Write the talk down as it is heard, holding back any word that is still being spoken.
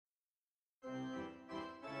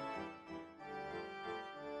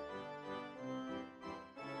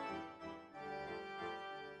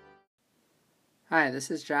Hi,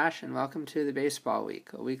 this is Josh, and welcome to the Baseball Week,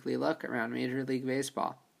 a weekly look around Major League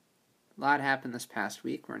Baseball. A lot happened this past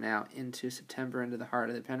week. We're now into September, into the heart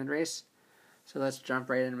of the pennant race. So let's jump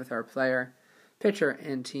right in with our player, pitcher,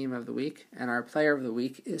 and team of the week. And our player of the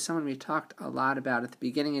week is someone we talked a lot about at the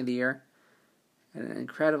beginning of the year. Had an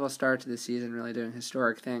incredible start to the season, really doing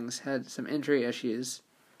historic things. Had some injury issues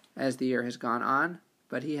as the year has gone on,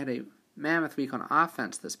 but he had a mammoth week on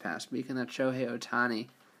offense this past week, and that's Shohei Ohtani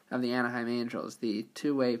of the Anaheim Angels, the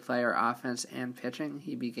two-way player, offense and pitching.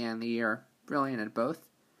 He began the year brilliant at both,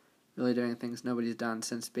 really doing things nobody's done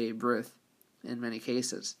since Babe Ruth in many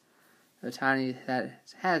cases. Ohtani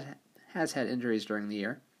has had injuries during the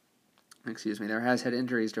year. There has had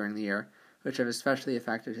injuries during the year, which have especially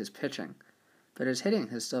affected his pitching. But his hitting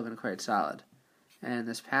has still been quite solid. And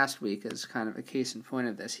this past week is kind of a case in point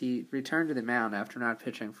of this. He returned to the mound after not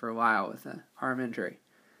pitching for a while with an arm injury.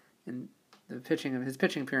 And his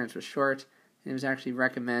pitching appearance was short, and he was actually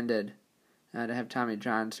recommended to have Tommy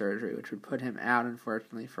John surgery, which would put him out,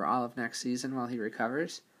 unfortunately, for all of next season while he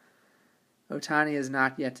recovers. Ohtani has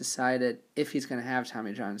not yet decided if he's going to have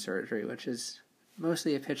Tommy John surgery, which is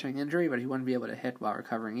mostly a pitching injury, but he wouldn't be able to hit while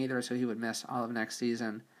recovering either, so he would miss all of next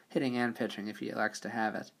season, hitting and pitching, if he elects to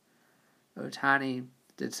have it. Ohtani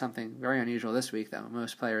did something very unusual this week, though.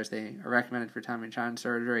 Most players, they are recommended for Tommy John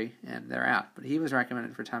surgery, and they're out. But he was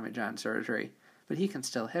recommended for Tommy John surgery, but he can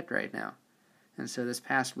still hit right now. And so this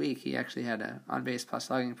past week, he actually had an on-base plus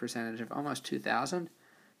slugging percentage of almost 2,000,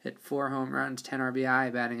 hit 4 home runs, 10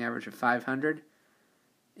 RBI, batting average of 500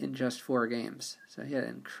 in just 4 games. So he had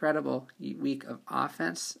an incredible week of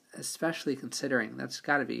offense, especially considering that's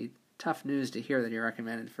got to be tough news to hear that you're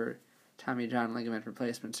recommended for Tommy John ligament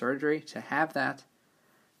replacement surgery. To have that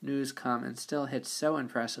news come and still hit so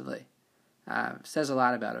impressively says a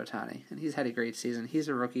lot about Ohtani. And he's had a great season. He's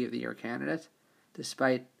a Rookie of the Year candidate,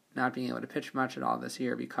 despite not being able to pitch much at all this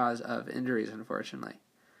year because of injuries, unfortunately.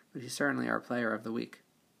 But he's certainly our player of the week.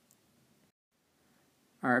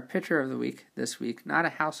 Our pitcher of the week this week, not a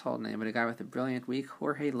household name, but a guy with a brilliant week,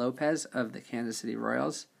 Jorge Lopez of the Kansas City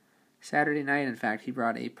Royals. Saturday night, in fact, he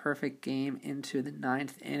brought a perfect game into the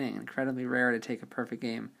 9th inning. Incredibly rare to take a perfect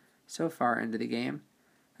game so far into the game.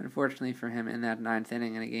 Unfortunately for him, in that 9th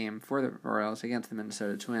inning in a game for the Royals against the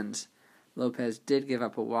Minnesota Twins, Lopez did give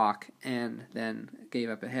up a walk and then gave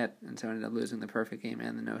up a hit, and so ended up losing the perfect game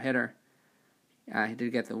and the no-hitter. He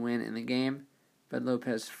did get the win in the game, but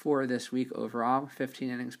Lopez, for this week overall, 15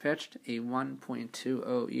 innings pitched, a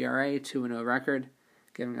 1.20 ERA, 2-0 record,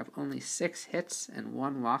 giving up only 6 hits and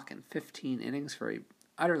 1 walk in 15 innings for a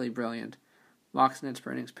utterly brilliant walks and hits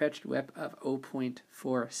per innings pitched whip of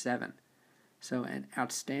 0.47. So an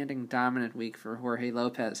outstanding, dominant week for Jorge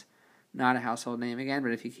Lopez. Not a household name again,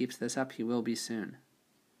 but if he keeps this up, he will be soon.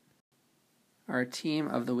 Our team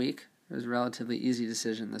of the week was a relatively easy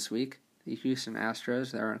decision this week. The Houston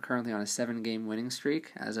Astros, they are currently on a 7-game winning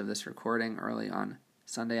streak as of this recording early on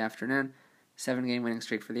Sunday afternoon. 7-game winning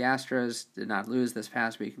streak for the Astros, did not lose this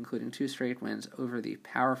past week, including 2 straight wins over the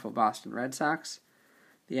powerful Boston Red Sox.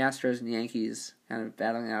 The Astros and Yankees kind of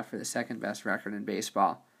battling out for the second-best record in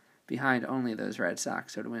baseball, behind only those Red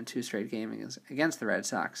Sox. So to win 2 straight games against the Red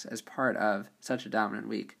Sox as part of such a dominant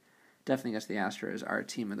week definitely gets the Astros our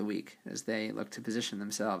team of the week as they look to position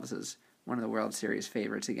themselves as one of the World Series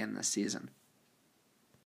favorites again this season.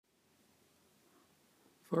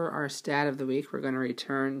 For our stat of the week, we're going to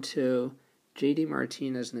return to J.D.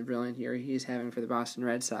 Martinez and the brilliant year he's having for the Boston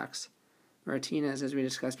Red Sox. Martinez, as we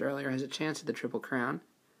discussed earlier, has a chance at the Triple Crown,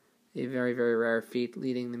 a very, very rare feat,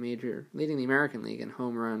 leading the American League in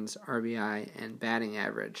home runs, RBI, and batting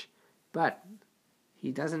average. But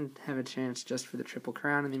he doesn't have a chance just for the Triple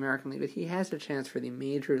Crown in the American League, but he has a chance for the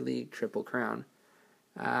Major League Triple Crown,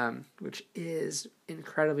 which is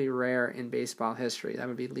incredibly rare in baseball history. That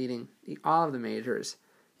would be leading all of the majors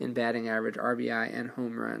in batting average, RBI, and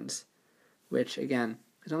home runs, which, again,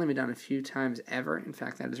 has only been done a few times ever. In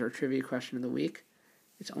fact, that is our trivia question of the week.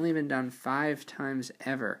 It's only been done 5 times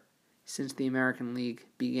ever since the American League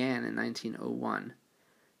began in 1901.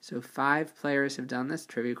 So 5 players have done this.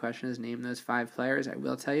 Trivia question is name those 5 players. I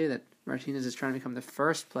will tell you that Martinez is trying to become the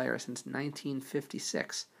first player since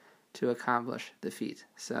 1956 to accomplish the feat.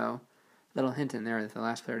 So a little hint in there that the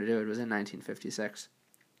last player to do it was in 1956.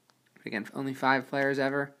 Again, only 5 players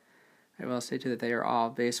ever. I will say, too, that they are all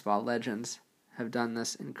baseball legends, have done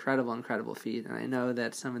this incredible feat. And I know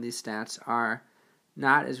that some of these stats are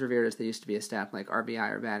not as revered as they used to be. A stat like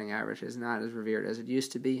RBI or batting average is not as revered as it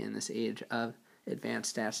used to be in this age of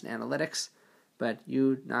advanced stats and analytics. But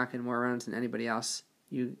you knock in more runs than anybody else,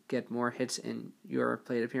 you get more hits in your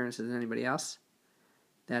plate appearances than anybody else,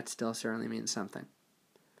 that still certainly means something.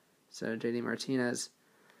 So JD Martinez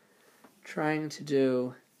trying to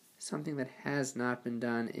do something that has not been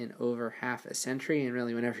done in over half a century, and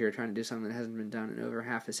really whenever you're trying to do something that hasn't been done in over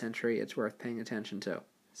half a century, it's worth paying attention to.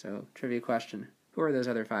 So, trivia question, who are those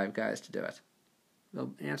other 5 guys to do it? The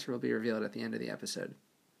answer will be revealed at the end of the episode.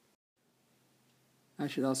 I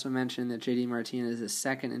should also mention that JD Martinez is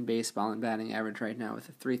second in baseball in batting average right now with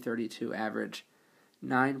a .332 average,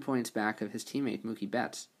 9 points back of his teammate Mookie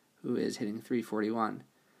Betts, who is hitting .341.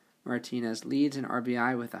 Martinez leads in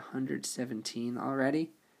RBI with 117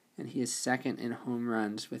 already, and he is second in home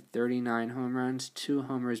runs with 39 home runs, 2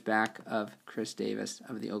 homers back of Chris Davis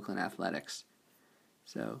of the Oakland Athletics.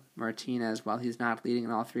 So Martinez, while he's not leading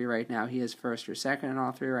in all 3 right now, he is first or second in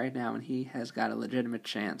all 3 right now, and he has got a legitimate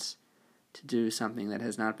chance to do something that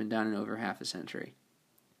has not been done in over half a century.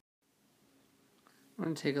 I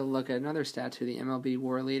want to take a look at another stat to the MLB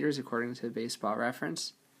WAR leaders according to Baseball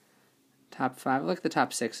Reference. Top 5, look at the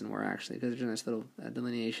top 6 in WAR actually, because there's a nice little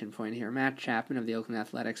delineation point here. Matt Chapman of the Oakland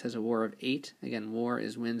Athletics has a WAR of 8. Again, WAR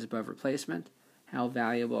is wins above replacement. How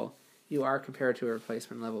valuable you are compared to a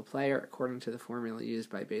replacement level player, according to the formula used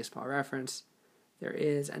by Baseball Reference. There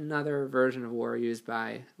is another version of WAR used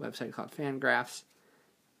by a website called Fangraphs.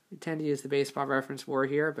 We tend to use the Baseball Reference WAR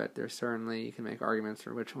here, but there's certainly, you can make arguments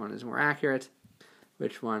for which one is more accurate,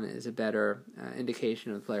 which one is a better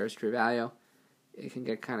indication of the player's true value. It can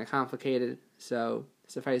get kind of complicated, so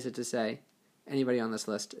suffice it to say, anybody on this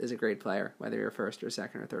list is a great player, whether you're first or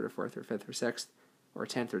second or third or fourth or fifth or sixth or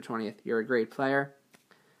 10th or 20th. You're a great player.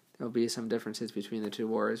 There will be some differences between the 2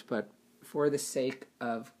 WARs, but for the sake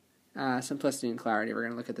of simplicity and clarity, we're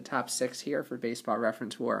going to look at the top 6 here for Baseball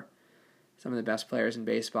Reference WAR. Some of the best players in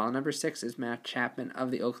baseball. Number 6 is Matt Chapman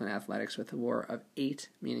of the Oakland Athletics with a WAR of 8,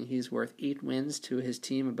 meaning he's worth 8 wins to his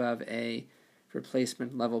team above a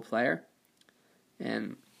replacement level player.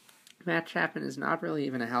 And Matt Chapman is not really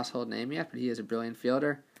even a household name yet, but he is a brilliant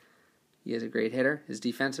fielder. He is a great hitter. His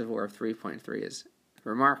defensive WAR of 3.3 is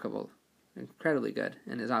remarkable, incredibly good,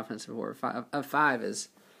 and his offensive WAR of 5 is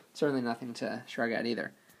certainly nothing to shrug at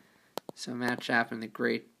either. So Matt Chapman, the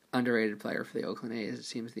great underrated player for the Oakland A's. It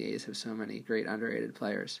seems the A's have so many great underrated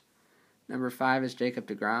players. Number 5 is Jacob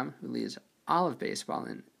deGrom, who leads all of baseball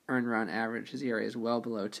in earned run average. His ERA is well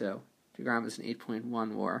below 2. deGrom is an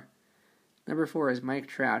 8.1 WAR. Number 4 is Mike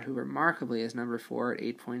Trout, who remarkably is number 4 at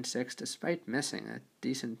 8.6, despite missing a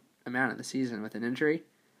decent amount of the season with an injury.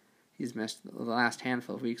 He's missed the last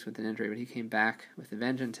handful of weeks with an injury, but he came back with a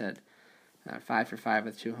vengeance at 5 for 5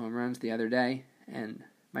 with 2 home runs the other day. And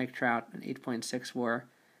Mike Trout, an 8.6 WAR,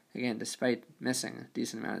 again, despite missing a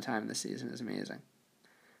decent amount of time this season, is amazing.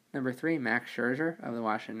 Number 3, Max Scherzer of the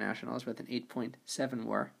Washington Nationals with an 8.7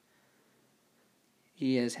 WAR.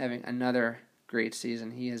 He is having another great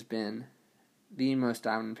season. He has been the most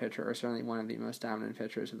dominant pitcher, or certainly one of the most dominant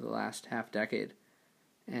pitchers of the last half decade,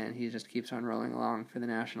 and he just keeps on rolling along for the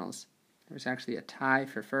Nationals. There's actually a tie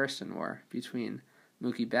for first in WAR between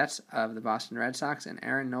Mookie Betts of the Boston Red Sox and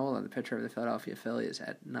Aaron Nola, the pitcher of the Philadelphia Phillies,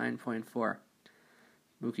 at 9.4.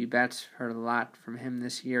 Mookie Betts, heard a lot from him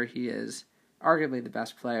this year. He is arguably the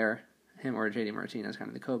best player, him or JD Martinez, kind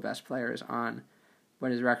of the co-best players on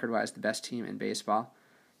what is record-wise the best team in baseball.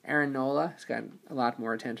 Aaron Nola has gotten a lot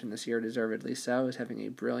more attention this year, deservedly so, is having a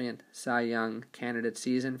brilliant Cy Young candidate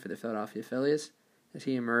season for the Philadelphia Phillies as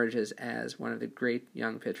he emerges as one of the great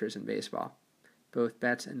young pitchers in baseball. Both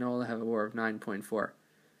Betts and Nola have a WAR of 9.4. So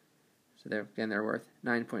they're worth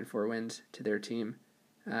 9.4 wins to their team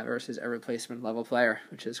versus a replacement level player,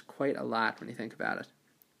 which is quite a lot when you think about it.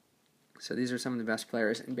 So these are some of the best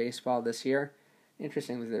players in baseball this year.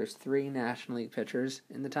 Interestingly, there's 3 National League pitchers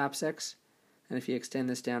in the top 6. And if you extend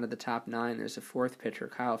this down to the top 9, there's a 4th pitcher,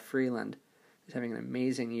 Kyle Freeland, who's having an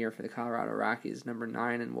amazing year for the Colorado Rockies, number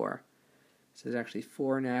 9 in WAR. So there's actually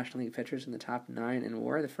 4 National League pitchers in the top 9 in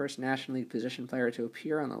WAR. The first National League position player to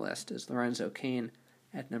appear on the list is Lorenzo Cain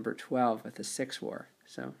at number 12 with a 6 WAR.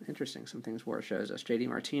 So interesting, some things WAR shows us. JD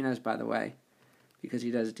Martinez, by the way, because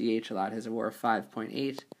he does DH a lot, has a WAR of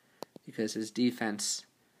 5.8 because his defensive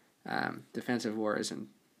WAR is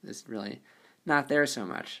really not there so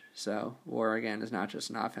much. So WAR, again, is not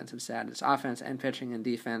just an offensive stat. It's offense and pitching and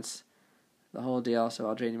defense, the whole deal. So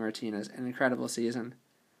while JD Martinez, an incredible season,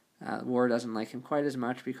 WAR doesn't like him quite as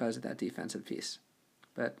much because of that defensive piece.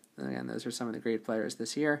 But again, those are some of the great players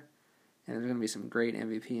this year. And there's going to be some great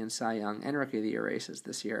MVP and Cy Young and Rookie of the Year races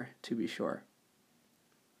this year, to be sure.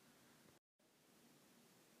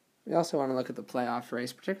 We also want to look at the playoff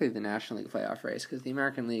race, particularly the National League playoff race, because the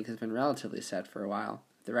American League has been relatively set for a while.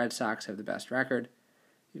 The Red Sox have the best record.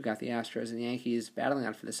 You've got the Astros and the Yankees battling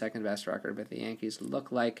out for the second best record, but the Yankees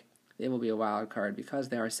look like they will be a wild card because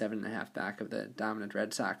they are 7.5 back of the dominant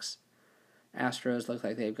Red Sox. Astros look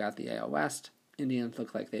like they've got the AL West. Indians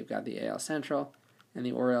look like they've got the AL Central. And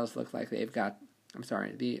the Orioles look like they've got...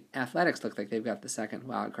 the Athletics look like they've got the second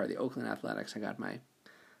wild card. The Oakland Athletics, I got my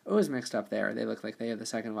O's mixed up there. They look like they have the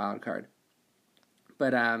second wild card.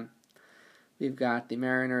 But we've got the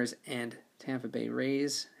Mariners and Tampa Bay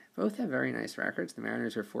Rays. Both have very nice records. The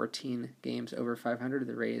Mariners are 14 games over 500.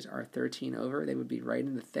 The Rays are 13 over. They would be right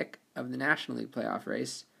in the thick of the National League playoff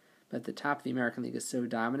race. But the top of the American League is so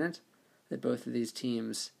dominant that both of these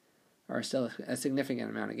teams are still a significant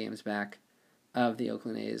amount of games back of the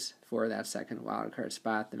Oakland A's for that second wild card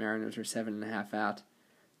spot. The Mariners are 7.5 out.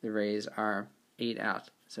 The Rays are 8 out.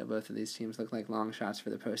 So both of these teams look like long shots for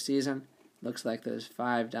the postseason. Looks like those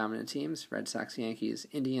 5 dominant teams, Red Sox, Yankees,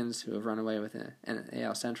 Indians, who have run away with an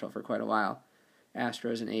AL Central for quite a while,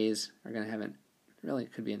 Astros and A's are going to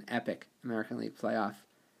have could be an epic American League playoff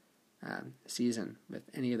season, with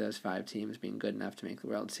any of those 5 teams being good enough to make the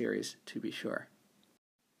World Series, to be sure.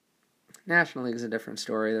 National League is a different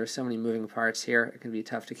story. There's so many moving parts here, it can be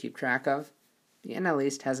tough to keep track of. The NL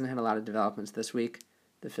East hasn't had a lot of developments this week.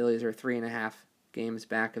 The Phillies are 3.5 games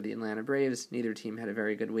back of the Atlanta Braves. Neither team had a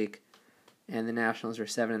very good week. And the Nationals are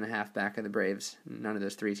 7.5 back of the Braves. None of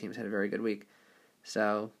those 3 teams had a very good week.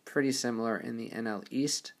 So, pretty similar in the NL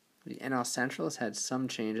East. The NL Central has had some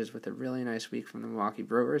changes with a really nice week from the Milwaukee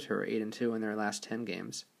Brewers, who are 8-2 in their last 10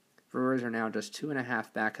 games. Brewers are now just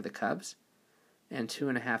 2.5 back of the Cubs, and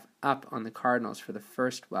 2.5 up on the Cardinals for the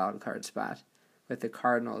first wild card spot, with the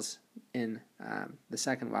Cardinals in the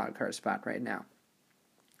second wild card spot right now.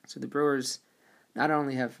 So the Brewers not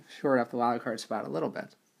only have shored up the wild card spot a little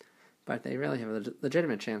bit, but they really have a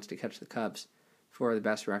legitimate chance to catch the Cubs for the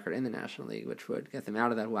best record in the National League, which would get them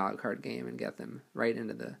out of that wild card game and get them right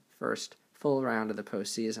into the first full round of the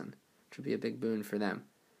postseason, which would be a big boon for them.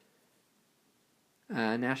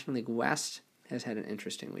 National League West has had an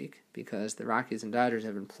interesting week because the Rockies and Dodgers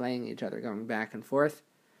have been playing each other, going back and forth.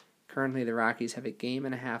 Currently, the Rockies have a 1.5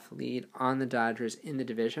 game lead on the Dodgers in the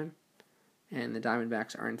division, and the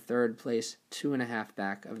Diamondbacks are in third place, 2.5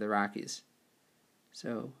 back of the Rockies.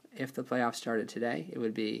 So, if the playoffs started today, it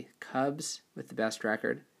would be Cubs with the best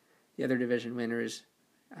record. The other division winners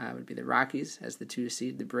would be the Rockies as the 2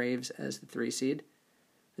 seed, the Braves as the 3 seed.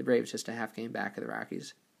 The Braves just a half game back of the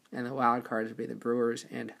Rockies. And the wild cards would be the Brewers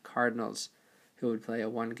and Cardinals, who would play a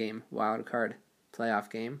 1-game wild card playoff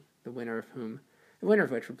game, the winner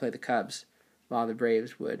of which would play the Cubs, while the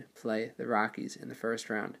Braves would play the Rockies in the first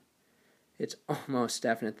round. It's almost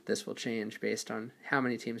definite that this will change based on how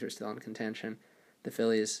many teams are still in contention. The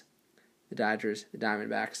Phillies, the Dodgers, the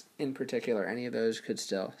Diamondbacks, in particular, any of those could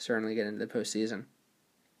still certainly get into the postseason.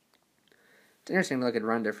 It's interesting to look at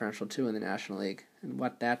run differential, too, in the National League, and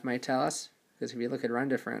what that might tell us, because if you look at run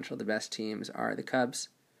differential, the best teams are the Cubs,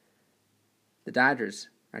 the Dodgers.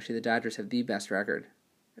 Actually, the Dodgers have the best record.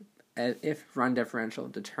 If run differential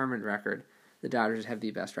determined record, the Dodgers have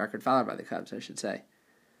the best record, followed by the Cubs, I should say.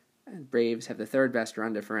 And Braves have the 3rd best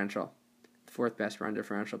run differential. The 4th best run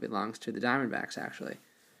differential belongs to the Diamondbacks, actually.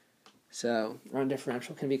 So, run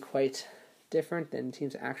differential can be quite different than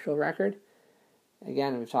team's actual record.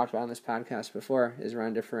 Again, we've talked about on this podcast before, is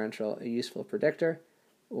run differential a useful predictor,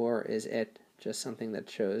 or is it just something that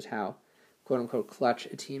shows how quote-unquote clutch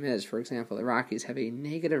a team is? For example, the Rockies have a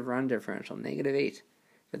negative run differential, -8,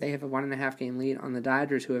 but they have a 1.5 game lead on the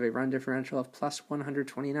Dodgers, who have a run differential of plus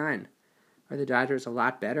 129. Are the Dodgers a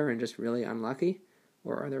lot better and just really unlucky?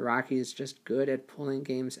 Or are the Rockies just good at pulling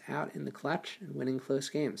games out in the clutch and winning close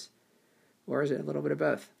games? Or is it a little bit of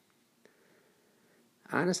both?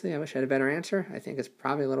 Honestly, I wish I had a better answer. I think it's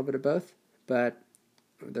probably a little bit of both, but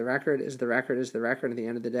the record is the record is the record. At the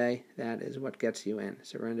end of the day, that is what gets you in.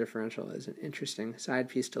 So run differential is an interesting side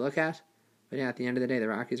piece to look at. But yeah, at the end of the day, the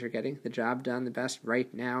Rockies are getting the job done the best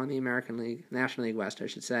right now in the American League, National League West, I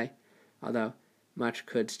should say. Although much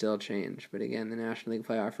could still change. But again, the National League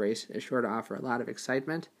playoff race is sure to offer a lot of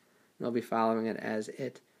excitement. And we'll be following it as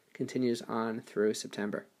it continues on through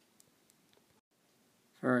September.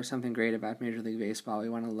 For something great about Major League Baseball, we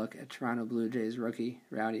want to look at Toronto Blue Jays rookie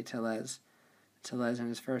Rowdy Tellez. Tellez, in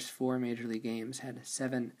his first 4 Major League games, had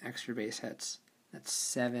 7 extra base hits. That's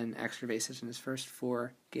 7 extra base hits in his first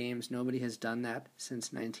 4 games. Nobody has done that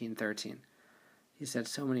since 1913. He set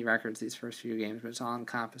so many records these first few games, but it's all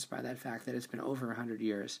encompassed by that fact that it's been over 100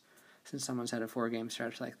 years since someone's had a 4-game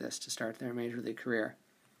stretch like this to start their Major League career.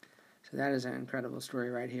 So that is an incredible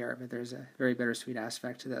story right here, but there's a very bittersweet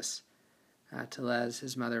aspect to this. Tellez,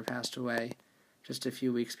 his mother, passed away just a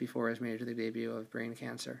few weeks before his Major League debut of brain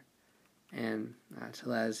cancer. And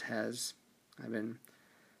Tellez has been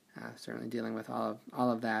certainly dealing with all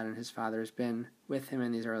of that, and his father's been with him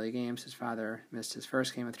in these early games. His father missed his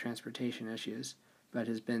first game with transportation issues, but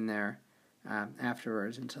has been there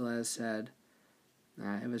afterwards. And Tellez said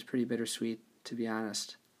it was pretty bittersweet, to be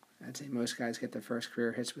honest. I'd say most guys get their first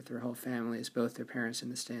career hits with their whole families, both their parents in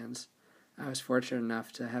the stands. I was fortunate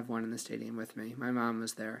enough to have one in the stadium with me. My mom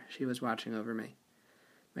was there. She was watching over me.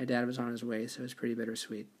 My dad was on his way, so it was pretty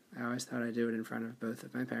bittersweet. I always thought I'd do it in front of both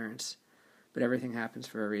of my parents, but everything happens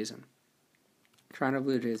for a reason. Toronto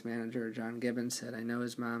Blue Jays manager John Gibbons said, I know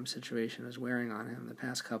his mom's situation was wearing on him the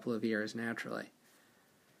past couple of years naturally.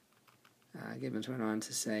 Gibbons went on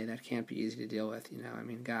to say, that can't be easy to deal with,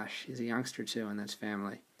 gosh, he's a youngster too, and that's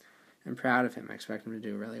family. I'm proud of him. I expect him to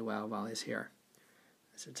do really well while he's here.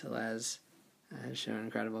 So Tellez has shown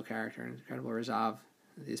incredible character and incredible resolve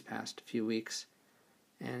these past few weeks.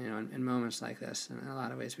 And, in moments like this, in a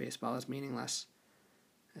lot of ways, baseball is meaningless.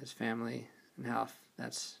 As family and health,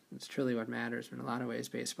 it's truly what matters. But in a lot of ways,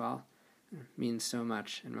 baseball means so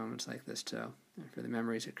much in moments like this, too. And for the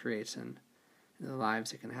memories it creates and the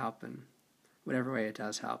lives it can help in whatever way it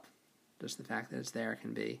does help. Just the fact that it's there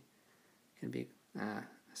can be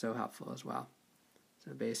so helpful as well.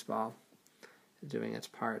 So baseball is doing its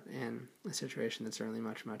part in a situation that's certainly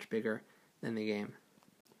much, much bigger than the game.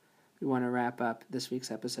 We want to wrap up this week's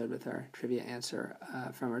episode with our trivia answer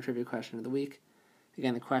from our trivia question of the week.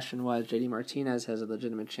 Again, the question was, JD Martinez has a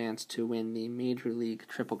legitimate chance to win the Major League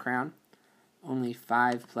Triple Crown. Only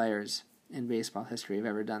 5 players in baseball history have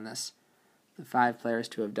ever done this. The 5 players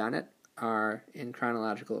to have done it are, in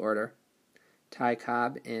chronological order, Ty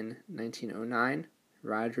Cobb in 1909,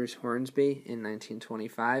 Rogers Hornsby in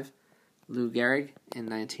 1925, Lou Gehrig in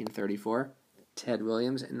 1934, Ted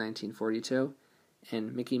Williams in 1942,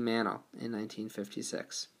 and Mickey Mantle in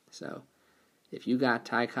 1956. So, if you got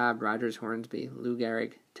Ty Cobb, Rogers Hornsby, Lou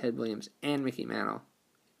Gehrig, Ted Williams, and Mickey Mantle,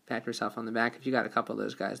 pat yourself on the back. If you got a couple of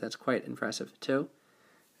those guys, that's quite impressive too.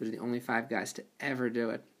 Those are the only 5 guys to ever do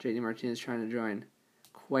it. JD Martinez trying to join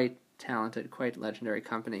quite talented, quite legendary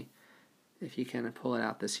company. If he can pull it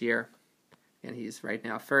out this year. And he's right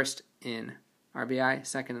now first in RBI,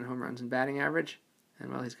 second in home runs and batting average.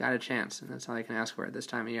 And, well, he's got a chance, and that's all you can ask for at this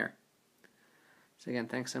time of year. So, again,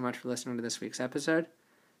 thanks so much for listening to this week's episode.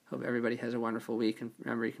 Hope everybody has a wonderful week. And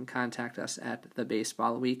remember, you can contact us at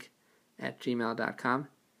thebaseballweek@gmail.com.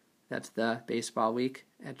 That's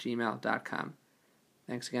thebaseballweek@gmail.com.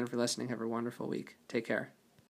 Thanks again for listening. Have a wonderful week. Take care.